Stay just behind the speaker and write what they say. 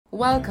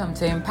Welcome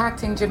to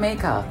Impacting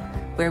Jamaica,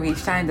 where we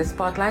shine the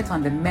spotlight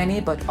on the many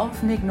but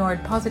often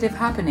ignored positive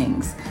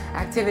happenings,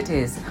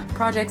 activities,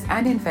 projects,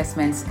 and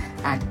investments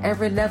at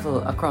every level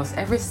across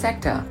every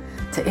sector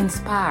to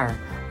inspire,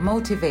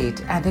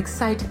 motivate, and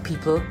excite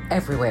people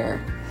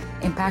everywhere.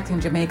 Impacting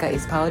Jamaica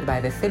is powered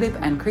by the Philip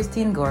and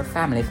Christine Gore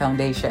Family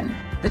Foundation,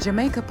 the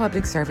Jamaica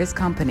Public Service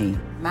Company,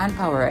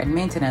 Manpower and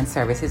Maintenance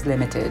Services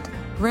Limited,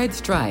 Red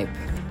Stripe,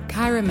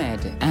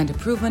 Kyramed, and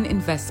Proven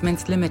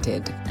Investments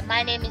Limited.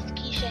 My name is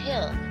Keisha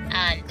Hill,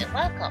 and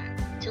welcome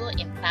to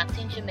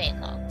Impacting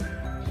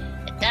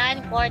Jamaica.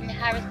 Diane Gordon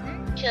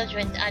Harrison,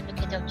 Children's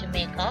Advocate of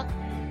Jamaica,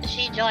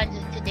 she joins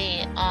us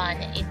today on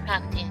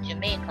Impacting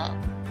Jamaica.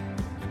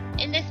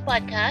 In this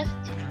podcast,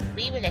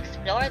 we will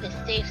explore the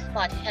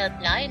SafeSpot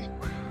helpline,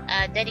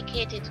 a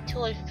dedicated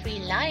toll-free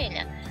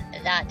line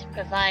that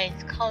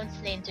provides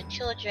counseling to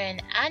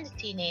children and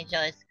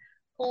teenagers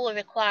who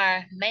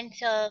require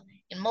mental,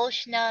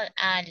 emotional,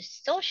 and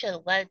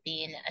social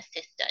well-being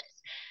assistance.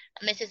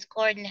 Mrs.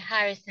 Gordon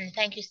Harrison,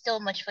 thank you so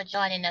much for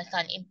joining us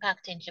on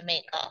Impacting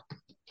Jamaica.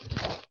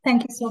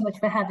 Thank you so much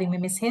for having me,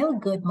 Ms. Hill.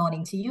 Good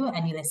morning to you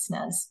and your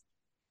listeners.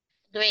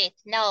 Great.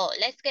 Now,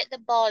 let's get the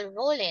ball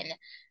rolling.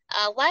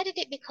 Why did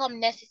it become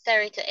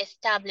necessary to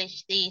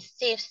establish the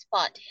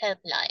SafeSpot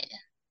helpline?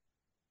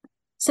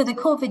 So the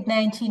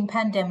COVID-19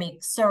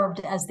 pandemic served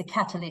as the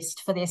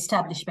catalyst for the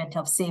establishment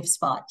of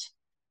SafeSpot.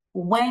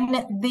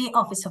 When the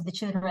Office of the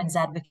Children's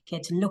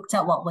Advocate looked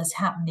at what was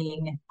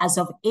happening as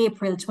of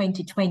April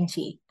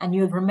 2020, and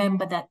you'll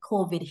remember that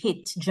COVID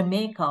hit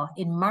Jamaica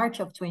in March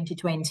of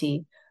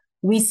 2020,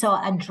 we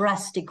saw a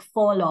drastic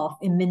fall off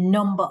in the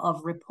number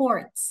of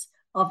reports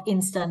of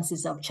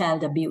instances of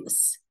child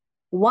abuse.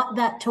 What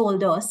that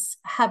told us,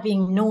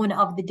 having known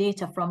of the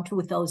data from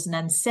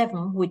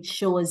 2007, which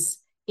shows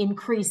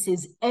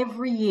increases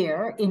every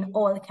year in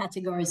all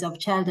categories of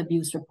child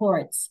abuse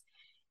reports,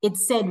 it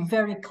said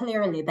very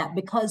clearly that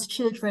because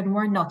children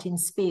were not in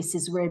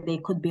spaces where they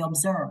could be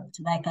observed,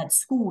 like at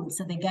school,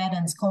 so the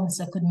guidance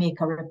counselor could make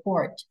a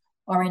report,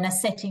 or in a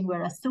setting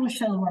where a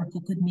social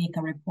worker could make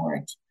a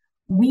report,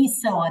 we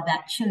saw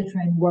that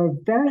children were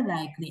very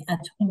likely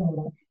at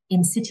home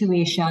in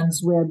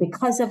situations where,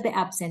 because of the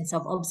absence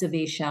of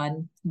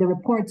observation, the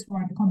reports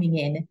weren't coming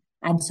in.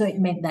 And so it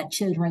meant that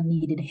children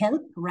needed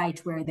help right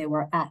where they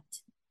were at.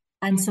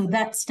 And so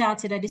that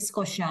started a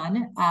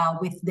discussion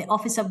with the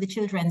Office of the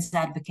Children's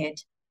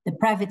Advocate, the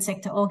private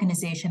sector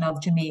organization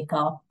of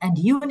Jamaica, and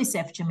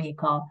UNICEF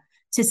Jamaica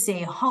to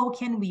say, how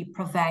can we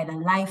provide a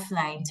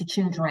lifeline to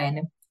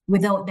children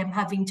without them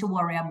having to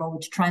worry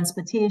about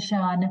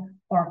transportation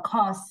or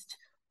cost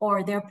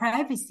or their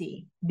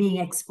privacy being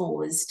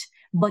exposed,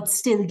 but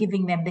still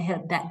giving them the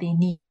help that they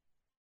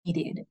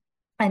needed.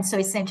 And so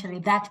essentially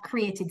that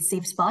created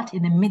SafeSpot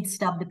in the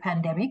midst of the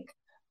pandemic,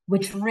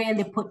 which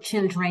really put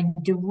children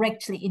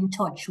directly in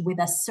touch with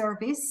a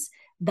service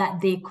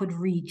that they could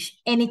reach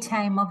any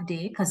time of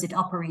day because it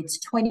operates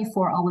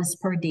 24 hours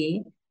per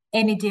day,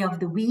 any day of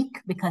the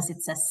week because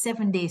it's a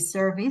 7-day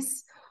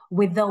service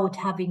without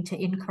having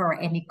to incur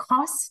any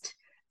cost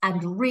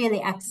and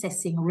really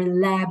accessing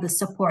reliable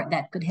support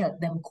that could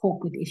help them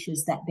cope with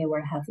issues that they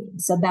were having.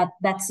 So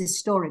that's the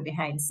story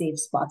behind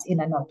SafeSpot in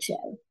a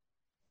nutshell.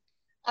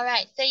 All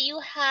right, so you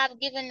have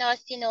given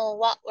us,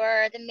 what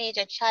were the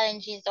major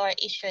challenges or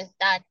issues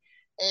that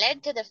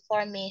led to the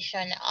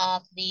formation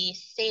of the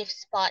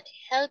SafeSpot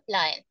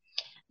helpline.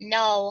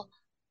 Now,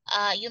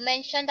 you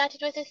mentioned that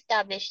it was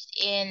established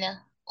in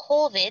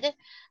COVID.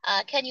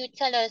 Can you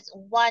tell us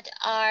what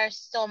are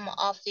some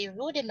of the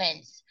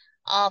rudiments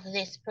of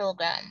this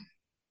program?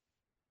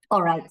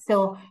 All right,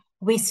 so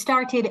we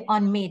started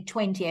on May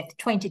 20th,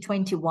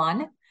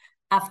 2021.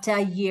 After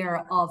a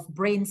year of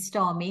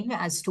brainstorming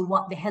as to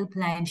what the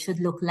helpline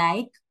should look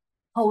like,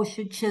 how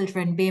should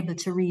children be able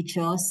to reach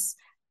us,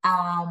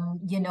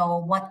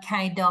 what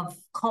kind of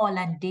call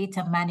and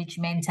data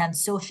management and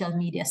social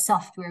media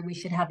software we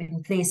should have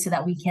in place so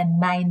that we can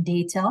mine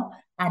data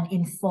and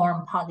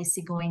inform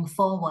policy going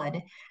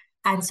forward.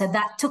 And so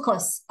that took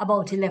us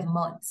about 11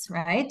 months,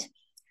 right?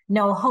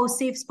 Now, how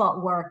SafeSpot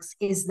works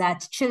is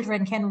that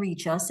children can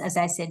reach us, as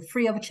I said,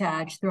 free of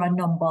charge through a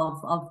number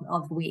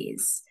of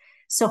ways.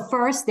 So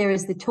first, there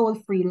is the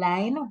toll-free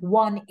line,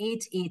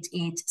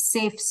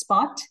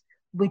 1-888-SAFE-SPOT,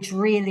 which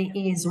really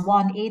is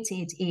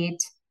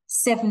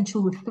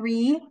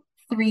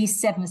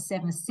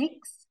 1-888-723-3776.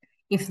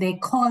 If they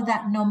call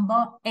that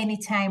number any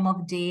time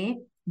of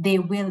day, they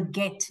will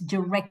get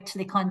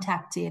directly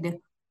contacted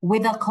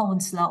with a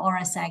counselor or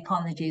a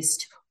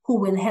psychologist who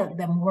will help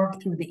them work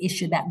through the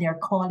issue that they're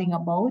calling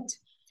about.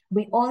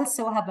 We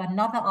also have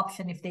another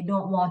option if they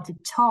don't want to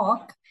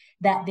talk,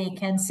 that they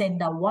can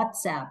send a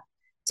WhatsApp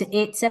to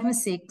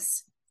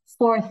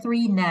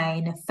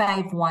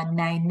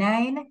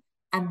 876-439-5199,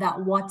 and that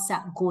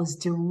WhatsApp goes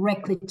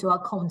directly to a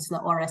counselor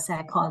or a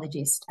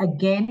psychologist,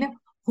 again,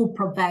 who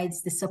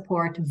provides the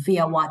support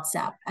via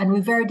WhatsApp. And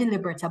we're very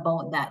deliberate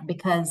about that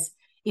because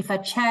if a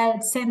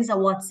child sends a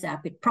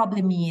WhatsApp, it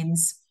probably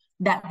means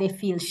that they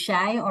feel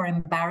shy or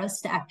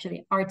embarrassed to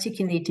actually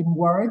articulate in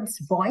words,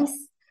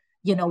 voice,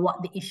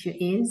 what the issue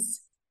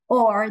is,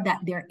 or that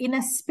they're in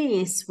a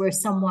space where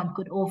someone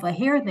could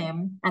overhear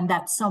them and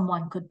that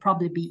someone could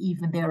probably be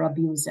even their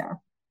abuser.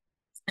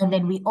 And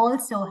then we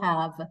also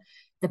have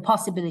the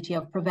possibility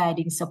of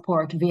providing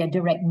support via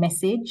direct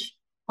message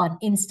on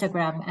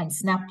Instagram and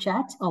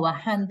Snapchat. Our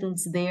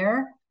handles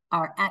there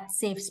are at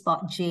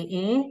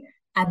SafeSpotJA,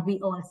 and we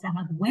also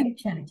have web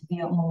chat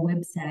via our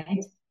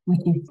website,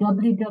 which is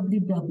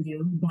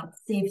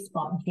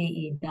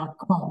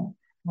www.safespotja.com.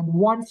 And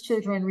once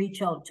children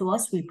reach out to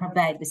us, we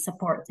provide the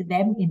support to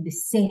them in the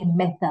same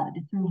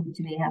method through which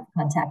they have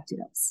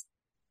contacted us.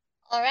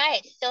 All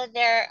right, so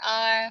there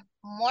are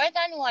more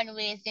than one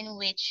ways in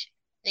which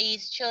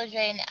these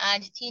children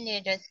and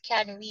teenagers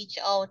can reach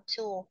out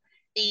to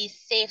the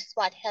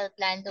SafeSpot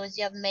helpline. Those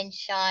you have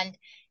mentioned,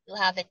 you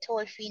have the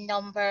toll-free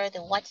number, the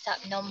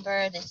WhatsApp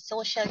number, the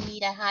social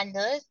media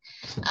handles.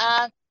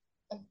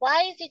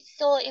 Why is it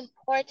so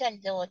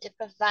important, though, to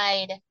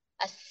provide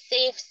a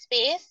safe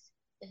space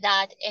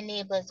that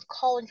enables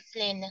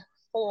counseling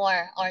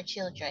for our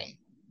children?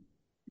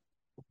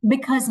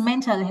 Because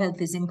mental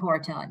health is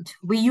important.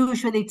 We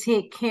usually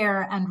take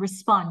care and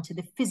respond to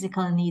the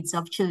physical needs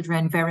of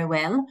children very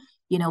well.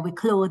 We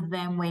clothe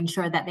them, we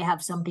ensure that they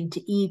have something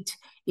to eat.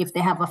 If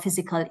they have a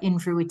physical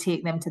injury, we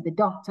take them to the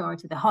doctor or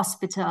to the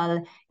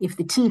hospital. If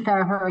the teeth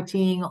are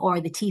hurting or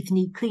the teeth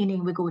need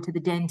cleaning, we go to the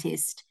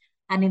dentist.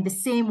 And in the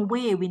same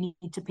way, we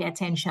need to pay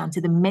attention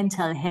to the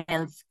mental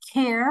health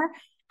care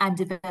and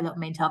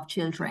development of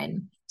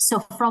children. So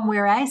from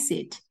where I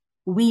sit,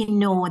 we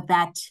know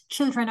that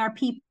children are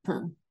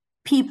people.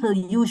 People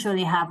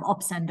usually have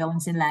ups and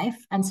downs in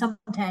life, and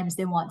sometimes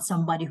they want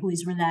somebody who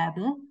is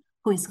reliable,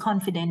 who is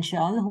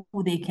confidential,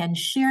 who they can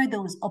share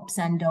those ups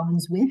and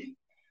downs with,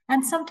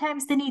 and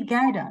sometimes they need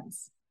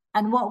guidance.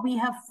 And what we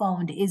have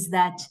found is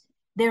that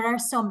there are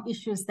some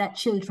issues that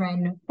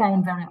children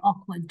find very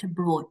awkward to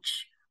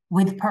broach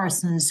with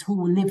persons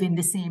who live in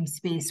the same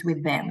space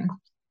with them.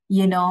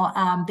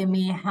 They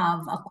may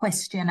have a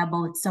question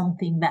about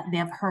something that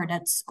they've heard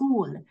at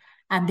school,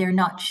 and they're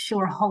not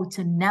sure how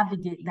to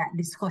navigate that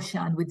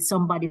discussion with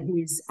somebody who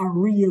is a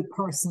real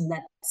person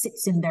that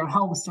sits in their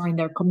house or in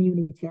their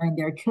community or in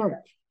their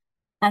church.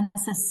 And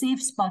so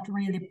SafeSpot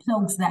really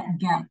plugs that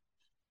gap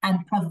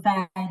and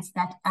provides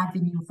that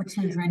avenue for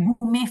children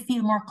who may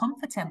feel more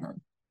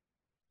comfortable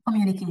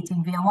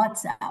communicating via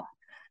WhatsApp.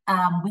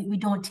 We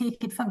don't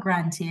take it for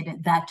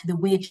granted that the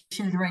way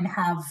children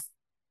have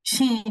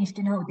changed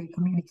in how they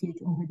communicate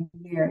over the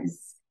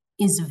years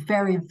is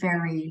very,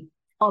 very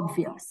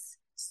obvious.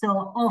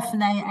 So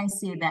often I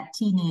say that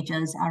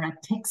teenagers are a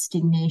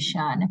texting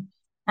nation,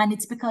 and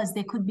it's because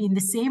they could be in the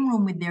same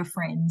room with their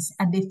friends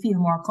and they feel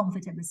more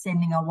comfortable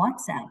sending a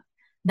WhatsApp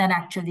than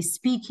actually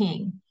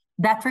speaking.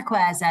 That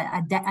requires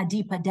a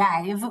deeper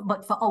dive,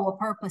 but for our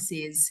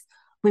purposes,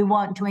 we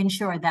want to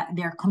ensure that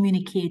they're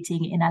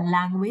communicating in a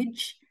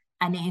language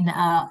and in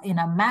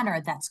a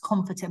manner that's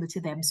comfortable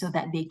to them so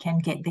that they can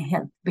get the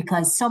help.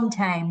 Because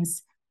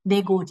sometimes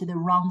they go to the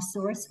wrong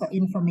source for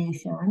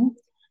information,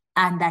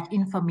 and that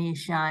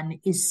information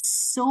is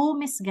so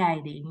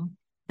misguiding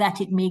that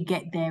it may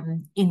get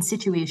them in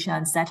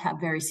situations that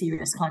have very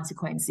serious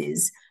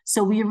consequences.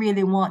 So we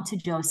really want to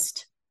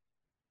just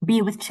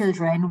be with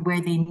children where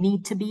they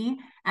need to be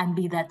and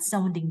be that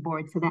sounding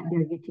board so that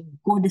they're getting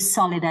good,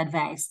 solid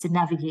advice to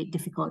navigate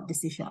difficult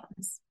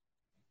decisions.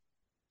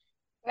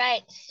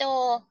 Right.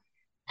 So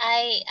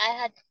I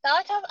had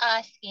thought of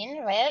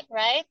asking,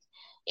 right,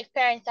 if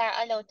parents are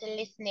allowed to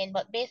listen in,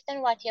 but based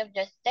on what you have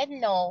just said,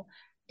 no,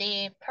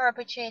 the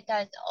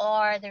perpetrators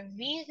or the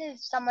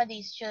reasons some of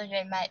these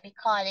children might be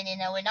calling,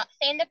 we're not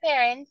saying the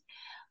parents,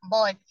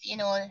 but,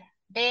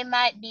 they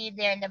might be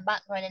there in the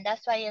background, and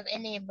that's why you've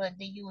enabled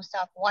the use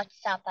of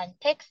WhatsApp and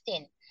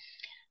texting.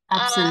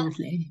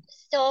 Absolutely.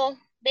 So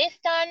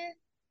based on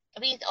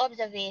these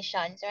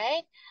observations,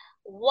 right,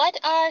 what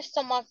are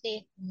some of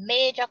the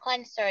major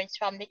concerns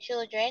from the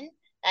children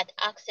that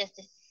access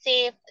the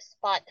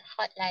SafeSpot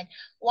hotline?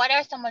 What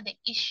are some of the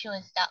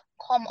issues that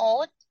come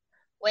out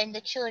when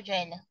the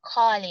children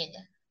call in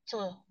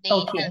to the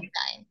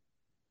helpline?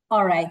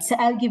 All right, so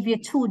I'll give you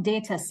two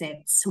data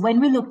sets. When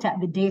we looked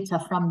at the data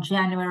from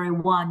January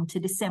 1 to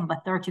December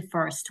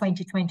 31st,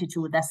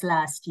 2022, that's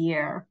last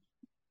year,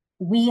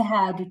 we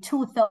had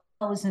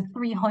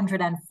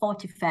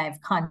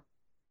 2,345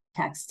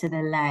 contacts to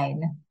the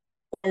line,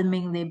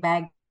 overwhelmingly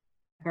by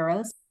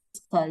girls,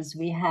 because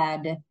we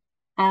had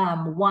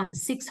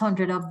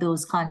 600 of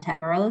those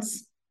contact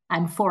girls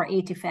and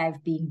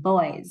 485 being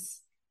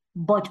boys.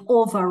 But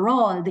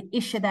overall, the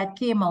issue that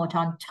came out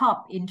on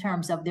top in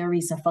terms of the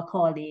reason for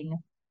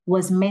calling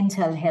was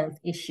mental health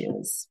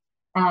issues.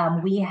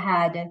 We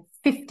had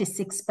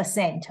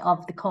 56%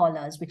 of the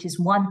callers, which is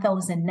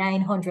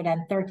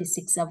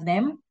 1,936 of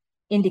them,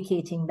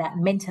 indicating that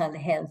mental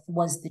health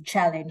was the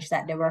challenge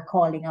that they were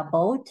calling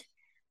about,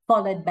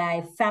 followed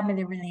by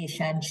family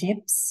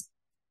relationships,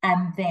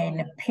 and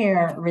then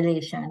peer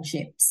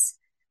relationships,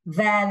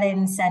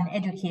 violence and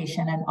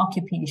education and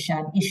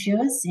occupation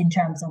issues in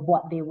terms of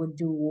what they would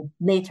do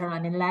later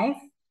on in life,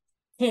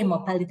 came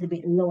up a little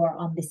bit lower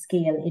on the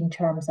scale in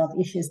terms of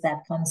issues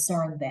that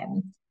concern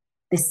them.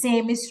 The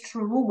same is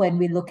true when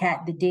we look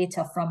at the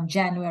data from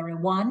January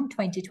 1,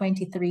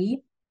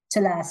 2023 to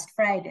last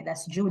Friday,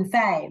 that's June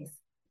 5,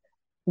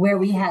 where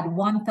we had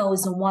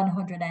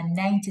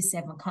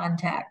 1,197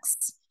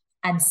 contacts,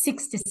 and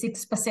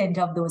 66%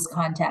 of those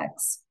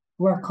contacts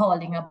were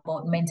calling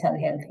about mental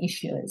health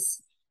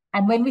issues.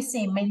 And when we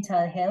say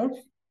mental health,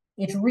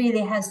 it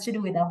really has to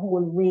do with a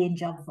whole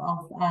range of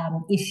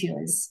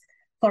issues.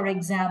 For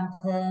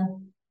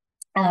example,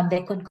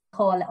 they could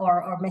call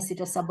or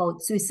message us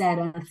about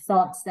suicidal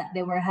thoughts that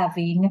they were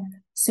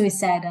having,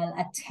 suicidal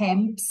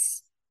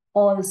attempts,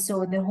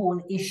 also the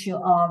whole issue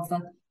of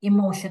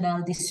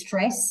emotional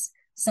distress.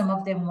 Some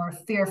of them were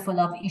fearful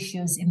of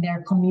issues in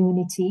their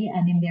community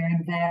and in their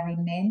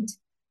environment.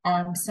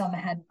 Some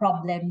had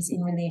problems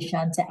in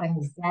relation to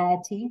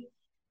anxiety.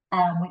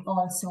 We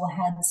also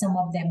had some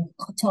of them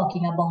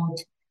talking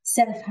about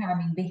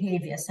self-harming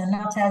behavior. So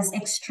not as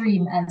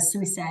extreme as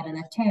suicidal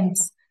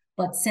attempts,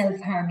 but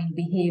self-harming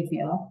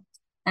behavior.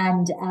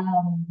 And,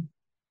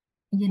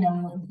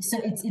 so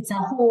it's a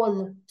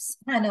whole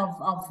span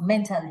of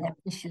mental health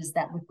issues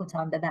that we put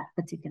under that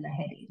particular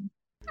heading.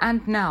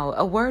 And now,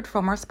 a word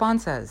from our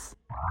sponsors.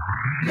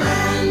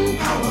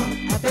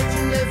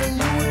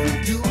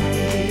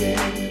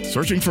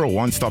 Searching for a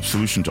one-stop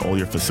solution to all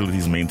your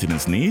facilities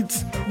maintenance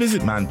needs?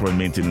 Visit Manpower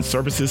Maintenance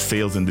Services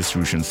Sales and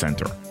Distribution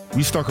Center.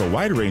 We stock a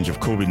wide range of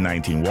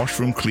COVID-19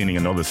 washroom cleaning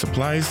and other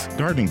supplies,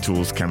 gardening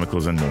tools,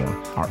 chemicals, and more.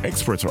 Our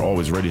experts are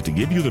always ready to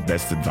give you the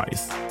best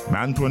advice.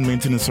 Manpower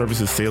Maintenance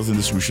Services Sales and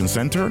Distribution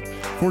Center,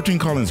 14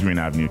 Collins Green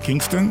Avenue,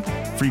 Kingston,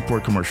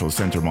 Freeport Commercial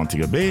Center,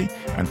 Montego Bay,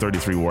 and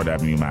 33 Ward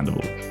Avenue,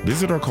 Mandeville.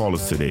 Visit or call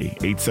us today,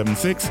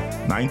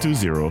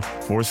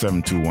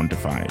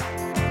 876-920-47215.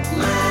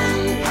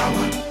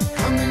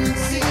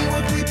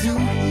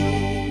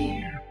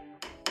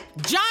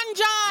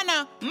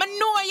 John, me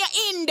know you're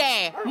in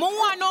there. Me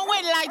want no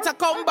when light to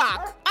come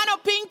back. I know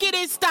Pinky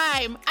this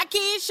time.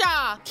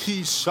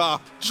 Keisha,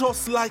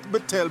 just like me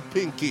tell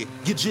Pinky,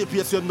 give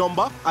GPS your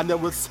number and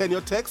then we'll send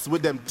your text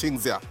with them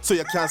things here. So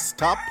you can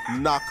stop,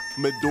 knock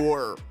me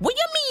door. What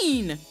you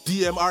mean?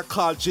 DMR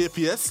call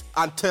GPS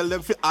and tell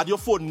them to add your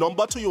phone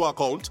number to your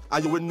account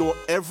and you will know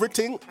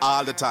everything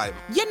all the time.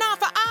 You know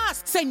for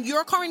ask. Send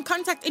your current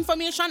contact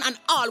information and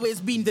always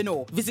be in the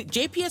know. Visit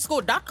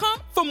jpsco.com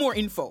for more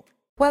info.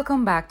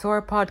 Welcome back to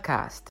our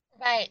podcast.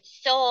 Right,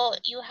 so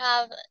you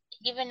have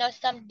given us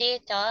some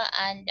data,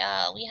 and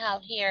we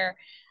have here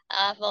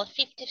about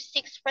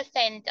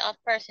 56% of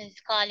persons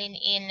calling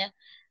in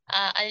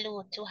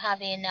allude to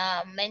having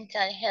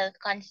mental health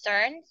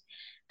concerns,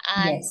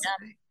 and Yes.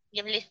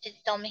 You've listed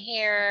some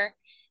here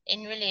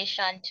in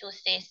relation to,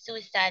 say,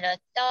 suicidal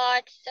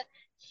thoughts,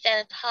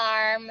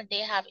 self-harm.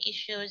 They have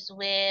issues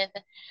with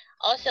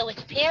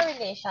peer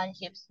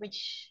relationships,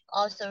 which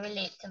also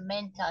relate to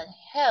mental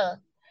health.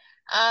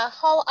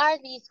 How are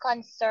these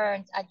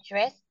concerns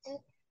addressed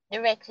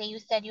directly? You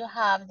said you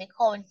have the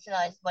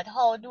counselors, but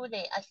how do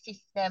they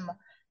assist them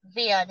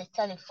via the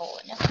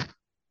telephone?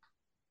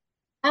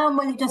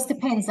 Well, it just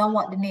depends on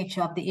what the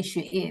nature of the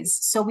issue is.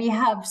 So we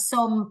have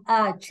some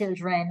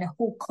children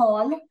who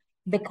call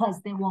because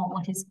they want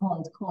what is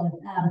called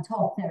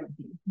talk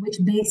therapy, which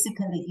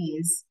basically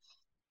is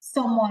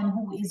someone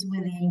who is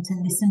willing to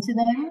listen to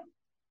them,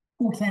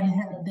 who can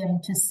help them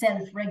to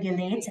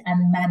self-regulate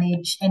and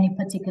manage any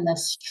particular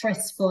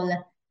stressful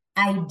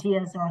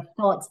ideas or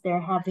thoughts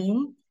they're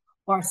having.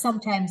 Or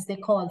sometimes they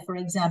call, for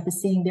example,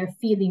 saying they're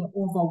feeling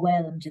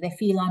overwhelmed, they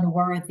feel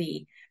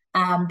unworthy,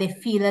 they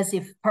feel as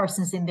if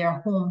persons in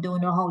their home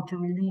don't know how to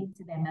relate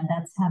to them, and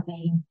that's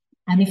having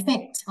an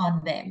effect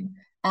on them.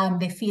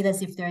 They feel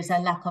as if there's a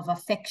lack of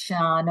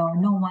affection or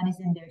no one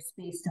is in their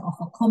space to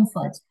offer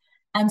comfort.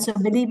 And so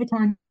believe it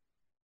or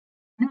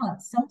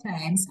not,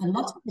 sometimes, a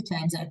lot of the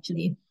times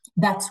actually,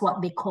 that's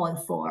what they call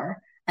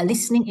for, a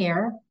listening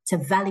ear to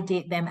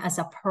validate them as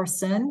a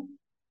person,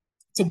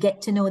 to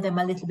get to know them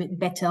a little bit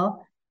better,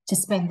 to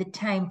spend the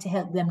time to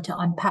help them to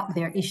unpack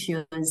their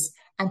issues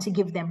and to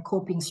give them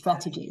coping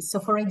strategies. So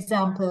for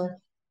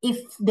example,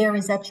 if there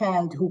is a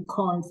child who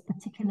calls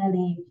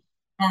particularly,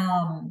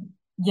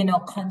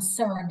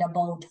 concerned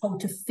about how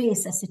to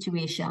face a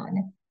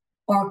situation,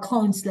 our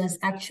counselors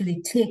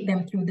actually take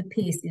them through the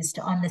paces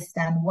to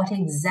understand what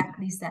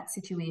exactly is that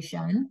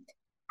situation,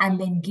 and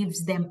then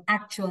gives them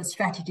actual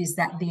strategies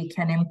that they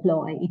can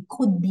employ. It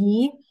could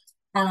be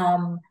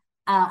an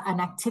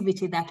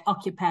activity that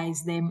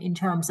occupies them in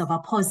terms of a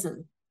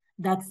puzzle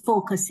that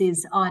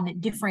focuses on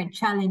different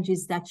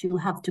challenges that you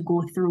have to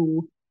go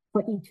through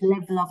for each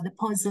level of the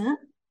puzzle.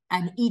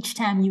 And each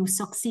time you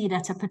succeed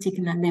at a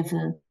particular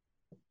level,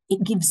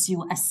 it gives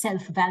you a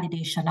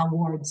self-validation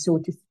award, so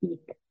to speak.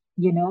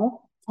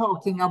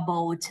 Talking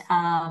about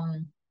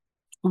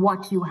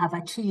what you have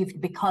achieved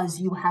because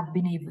you have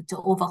been able to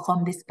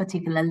overcome this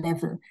particular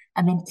level,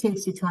 and then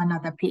takes you to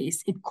another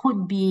pace. It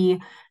could be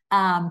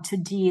to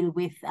deal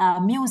with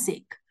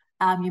music.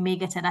 You may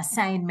get an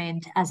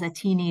assignment as a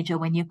teenager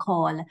when you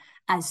call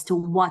as to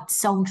what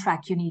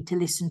soundtrack you need to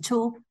listen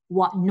to,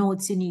 what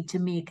notes you need to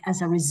make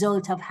as a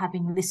result of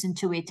having listened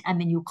to it,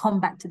 and then you come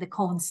back to the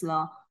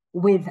counselor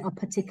with a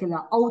particular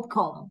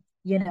outcome,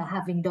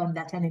 having done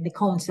that, and then the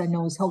counselor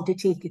knows how to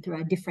take you through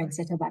a different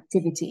set of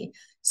activity.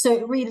 So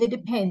it really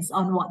depends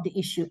on what the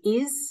issue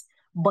is,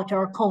 but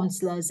our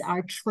counselors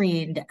are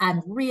trained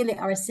and really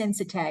are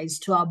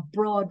sensitized to a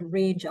broad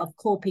range of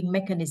coping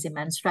mechanisms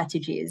and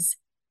strategies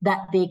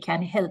that they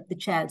can help the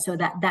child so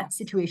that that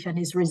situation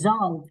is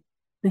resolved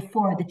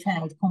before the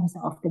child comes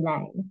off the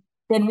line.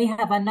 Then we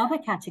have another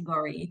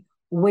category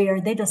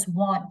where they just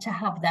want to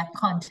have that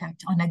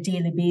contact on a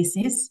daily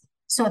basis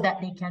so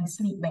that they can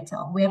sleep better.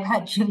 We have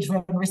had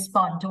children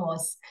respond to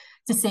us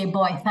to say,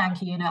 boy,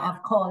 thank you.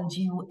 I've called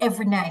you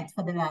every night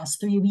for the last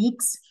 3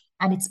 weeks.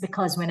 And it's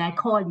because when I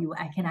call you,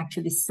 I can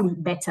actually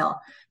sleep better.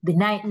 The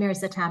nightmares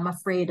that I'm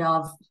afraid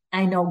of,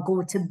 I now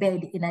go to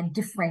bed in a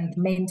different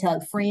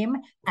mental frame,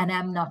 and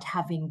I'm not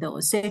having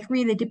those. So it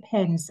really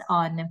depends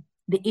on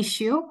the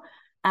issue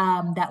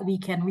that we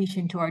can reach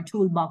into our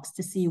toolbox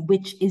to see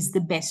which is the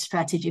best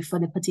strategy for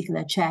the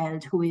particular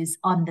child who is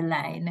on the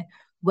line,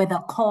 whether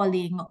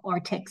calling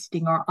or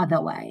texting or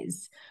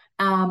otherwise.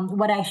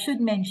 What I should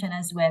mention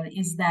as well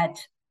is that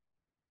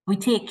we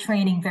take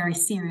training very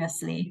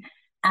seriously,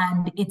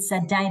 and it's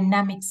a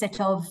dynamic set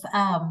of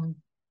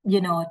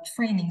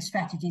training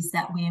strategies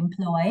that we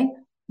employ,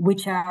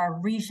 which are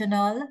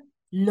regional,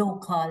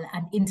 local,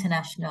 and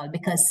international,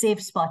 because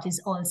SafeSpot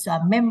is also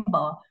a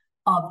member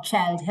of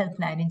Child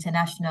Helpline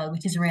International,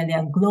 which is really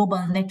a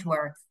global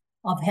network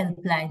of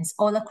helplines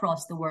all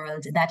across the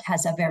world that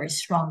has a very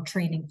strong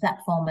training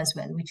platform as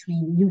well, which we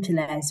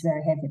utilize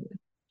very heavily.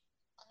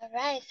 All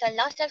right, so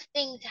lots of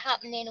things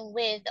happening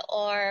with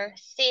our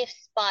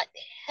SafeSpot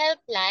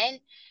helpline,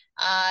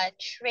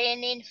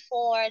 training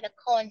for the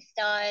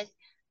counselors.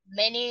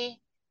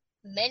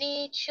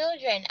 Many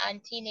children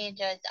and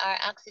teenagers are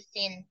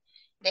accessing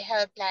the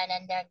helpline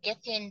and they're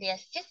getting the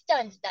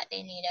assistance that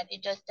they need. And you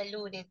just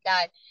alluded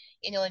that,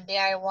 they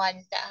are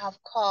ones that have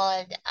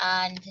called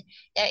and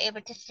they're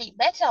able to sleep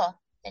better.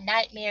 The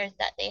nightmares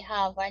that they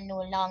have are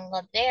no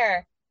longer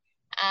there,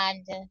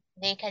 and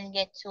they can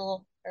get to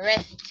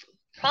rest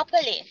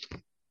properly.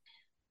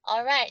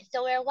 All right,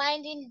 so we're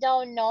winding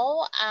down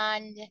now,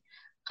 and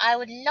I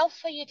would love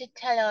for you to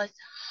tell us,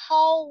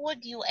 how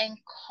would you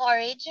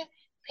encourage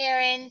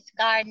parents,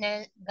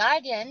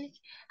 guardians,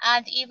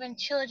 and even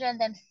children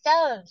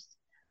themselves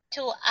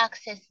to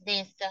access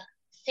this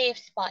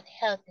SafeSpot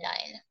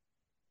helpline?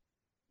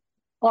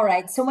 All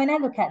right, so when I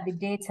look at the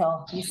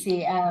data, you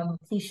see,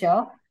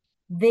 Keisha,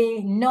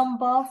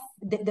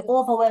 the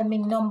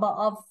overwhelming number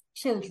of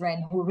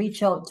children who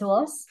reach out to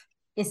us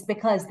is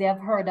because they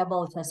have heard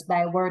about us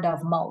by word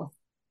of mouth.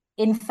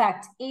 In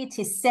fact,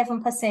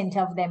 87%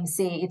 of them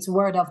say it's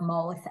word of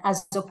mouth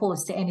as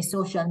opposed to any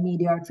social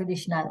media or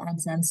traditional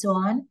ads and so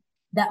on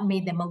that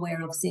made them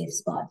aware of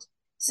SafeSpot.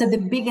 So the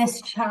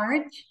biggest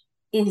charge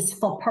is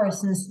for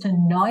persons to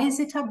noise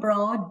it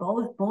abroad,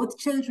 both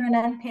children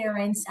and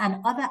parents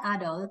and other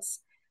adults,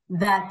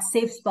 that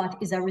SafeSpot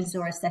is a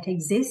resource that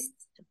exists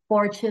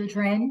for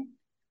children.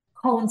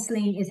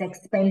 Counseling is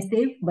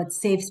expensive, but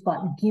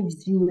SafeSpot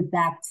gives you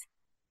that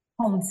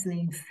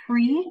counseling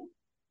free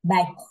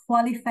by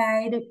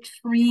qualified,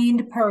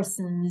 trained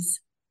persons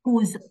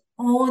whose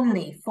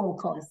only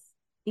focus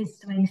is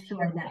to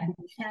ensure that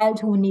the child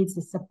who needs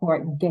the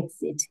support gets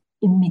it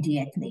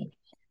immediately.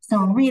 So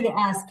really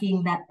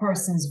asking that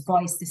person's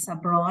voice is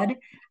abroad,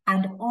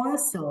 and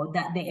also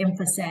that they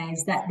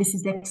emphasize that this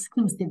is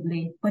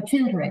exclusively for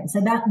children. So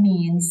that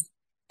means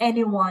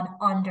anyone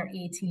under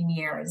 18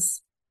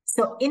 years.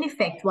 So in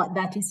effect, what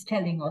that is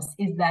telling us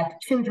is that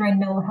children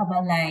now have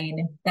a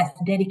line that's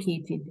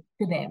dedicated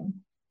to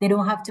them. They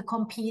don't have to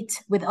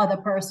compete with other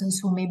persons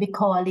who may be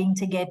calling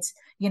to get,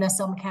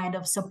 some kind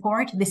of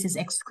support. This is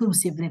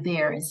exclusively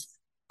theirs.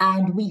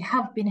 And we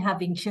have been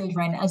having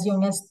children as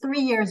young as 3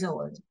 years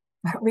old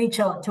reach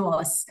out to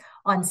us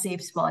on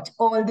SafeSpot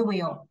all the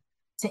way up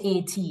to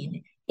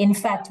 18. In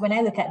fact, when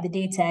I look at the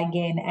data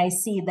again, I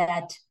see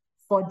that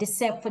for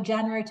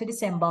January to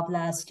December of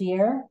last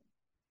year,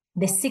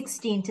 the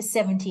 16 to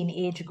 17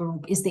 age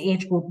group is the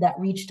age group that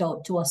reached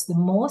out to us the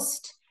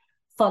most,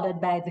 followed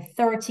by the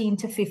 13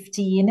 to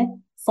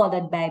 15,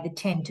 followed by the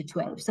 10 to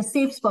 12. So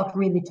SafeSpot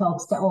really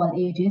talks to all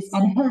ages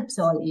and helps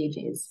all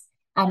ages.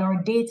 And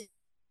our data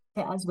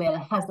as well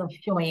has us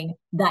showing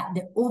that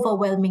the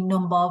overwhelming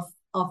number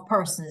of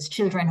persons,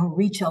 children who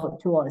reach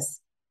out to us,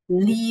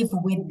 leave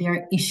with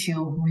their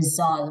issue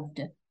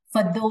resolved.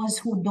 For those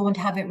who don't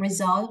have it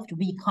resolved,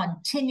 we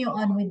continue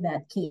on with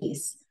that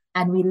case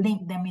and we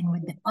link them in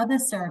with the other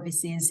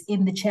services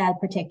in the child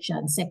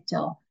protection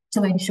sector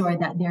to ensure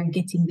that they're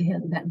getting the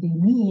help that they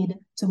need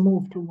to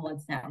move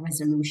towards that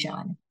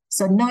resolution.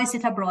 So noise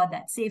it abroad,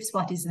 that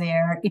SafeSpot is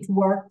there, it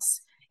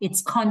works,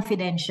 it's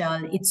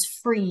confidential, it's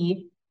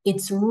free,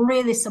 it's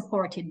really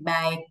supported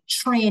by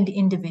trained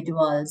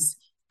individuals,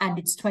 and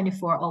it's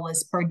 24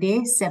 hours per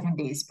day, 7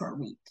 days per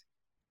week.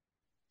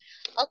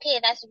 Okay,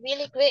 that's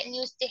really great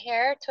news to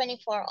hear.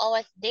 24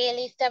 hours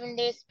daily, 7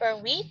 days per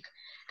week.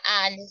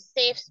 And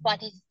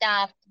SafeSpot is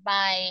staffed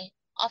by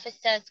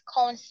officers,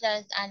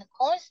 counselors, and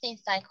counseling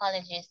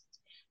psychologists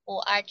who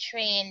are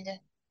trained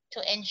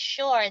to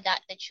ensure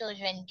that the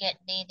children get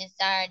the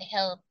desired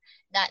help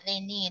that they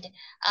need.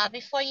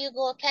 Before you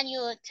go, can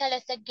you tell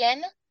us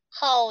again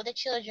how the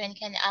children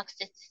can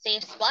access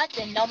SafeSpot,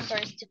 the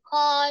numbers to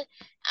call,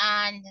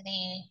 and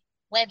the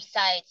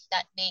websites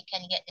that they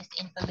can get this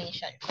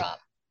information from?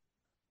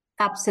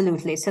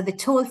 Absolutely. So the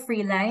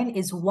toll-free line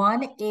is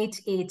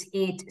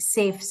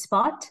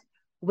 1-888-SafeSpot,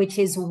 which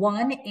is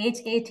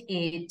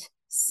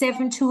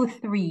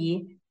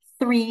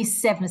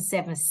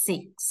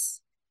 1-888-723-3776.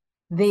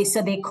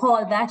 They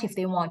call that if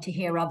they want to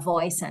hear a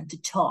voice and to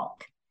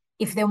talk.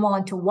 If they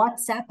want to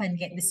WhatsApp and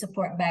get the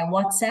support by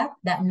WhatsApp,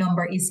 that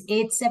number is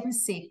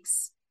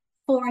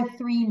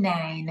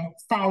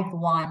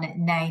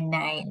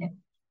 876-439-5199.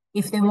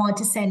 If they want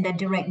to send a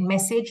direct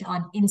message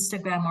on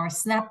Instagram or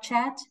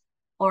Snapchat,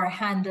 our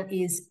handle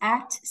is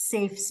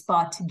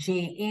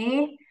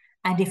 @SafeSpotJA.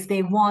 And if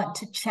they want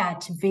to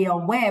chat via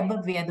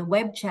the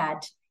web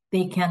chat,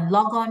 they can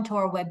log on to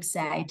our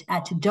website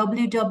at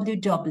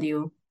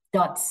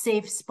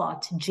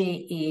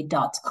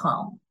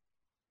www.safespotja.com.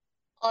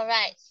 All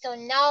right, so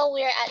now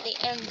we're at the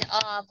end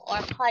of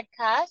our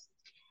podcast.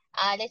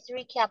 Let's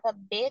recap a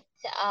bit.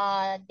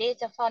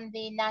 Data from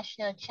the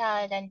National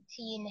Child and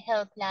Teen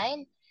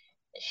Helpline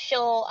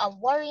show a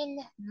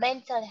worrying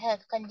mental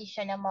health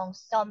condition among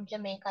some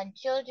Jamaican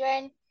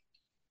children.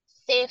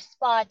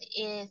 SafeSpot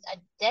is a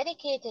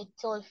dedicated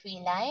toll-free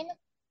line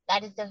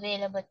that is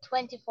available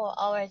 24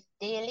 hours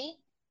daily,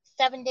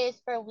 7 days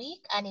per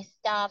week, and is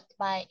staffed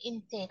by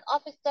intake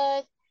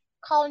officers,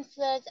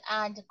 counselors,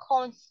 and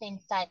counseling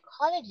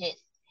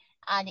psychologists.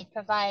 And it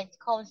provides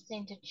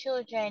counseling to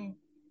children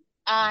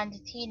and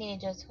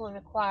teenagers who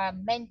require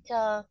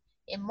mental,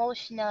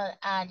 emotional,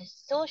 and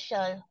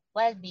social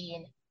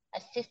well-being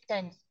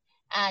assistance.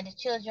 And the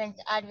Children's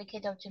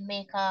Advocate of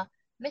Jamaica,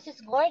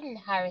 Mrs. Gordon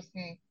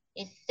Harrison,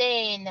 is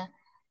saying,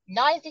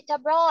 noise it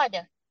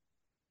abroad.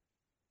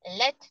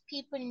 Let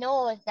people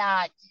know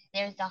that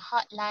there's a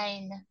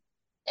hotline,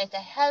 there's a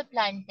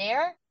helpline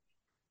there,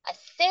 a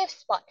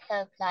SafeSpot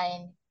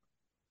helpline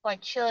for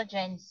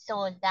children,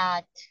 so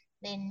that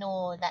they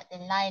know that the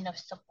line of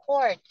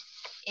support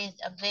is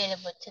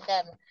available to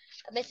them.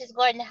 Mrs.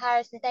 Gordon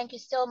Harrison, thank you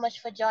so much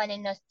for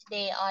joining us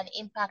today on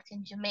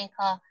Impacting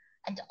Jamaica,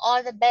 and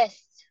all the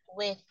best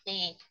with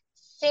the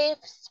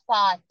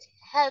SafeSpot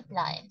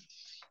helpline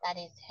that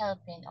is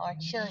helping our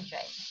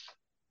children.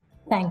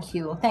 Thank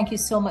you. Thank you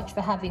so much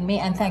for having me,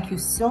 and thank you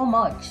so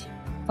much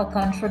for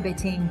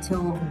contributing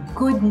to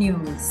good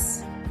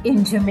news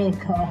in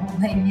Jamaica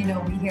when,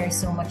 we hear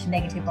so much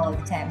negative all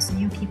the time. So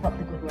you keep up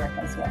the good work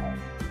as well.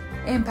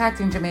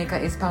 Impacting Jamaica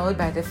is powered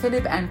by the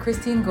Philip and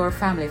Christine Gore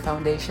Family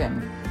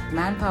Foundation,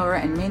 Manpower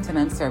and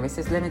Maintenance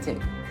Services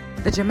Limited,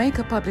 the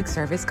Jamaica Public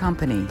Service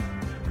Company,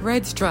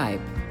 Red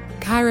Stripe,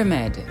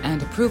 Kyramed,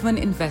 and Proven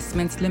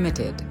Investments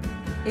Limited.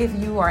 If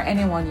you or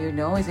anyone you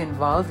know is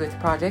involved with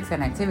projects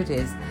and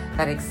activities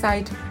that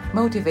excite,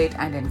 motivate,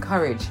 and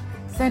encourage,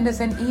 send us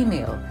an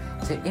email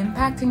to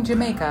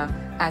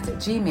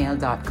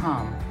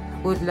impactingjamaica@gmail.com.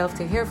 We'd love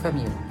to hear from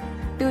you.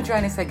 Do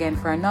join us again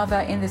for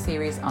another in the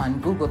series on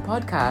Google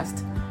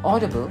Podcast,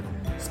 Audible,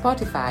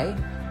 Spotify,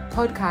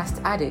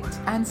 Podcast Addict,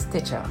 and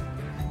Stitcher.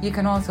 You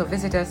can also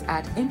visit us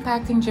at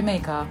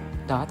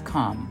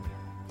impactingjamaica.com.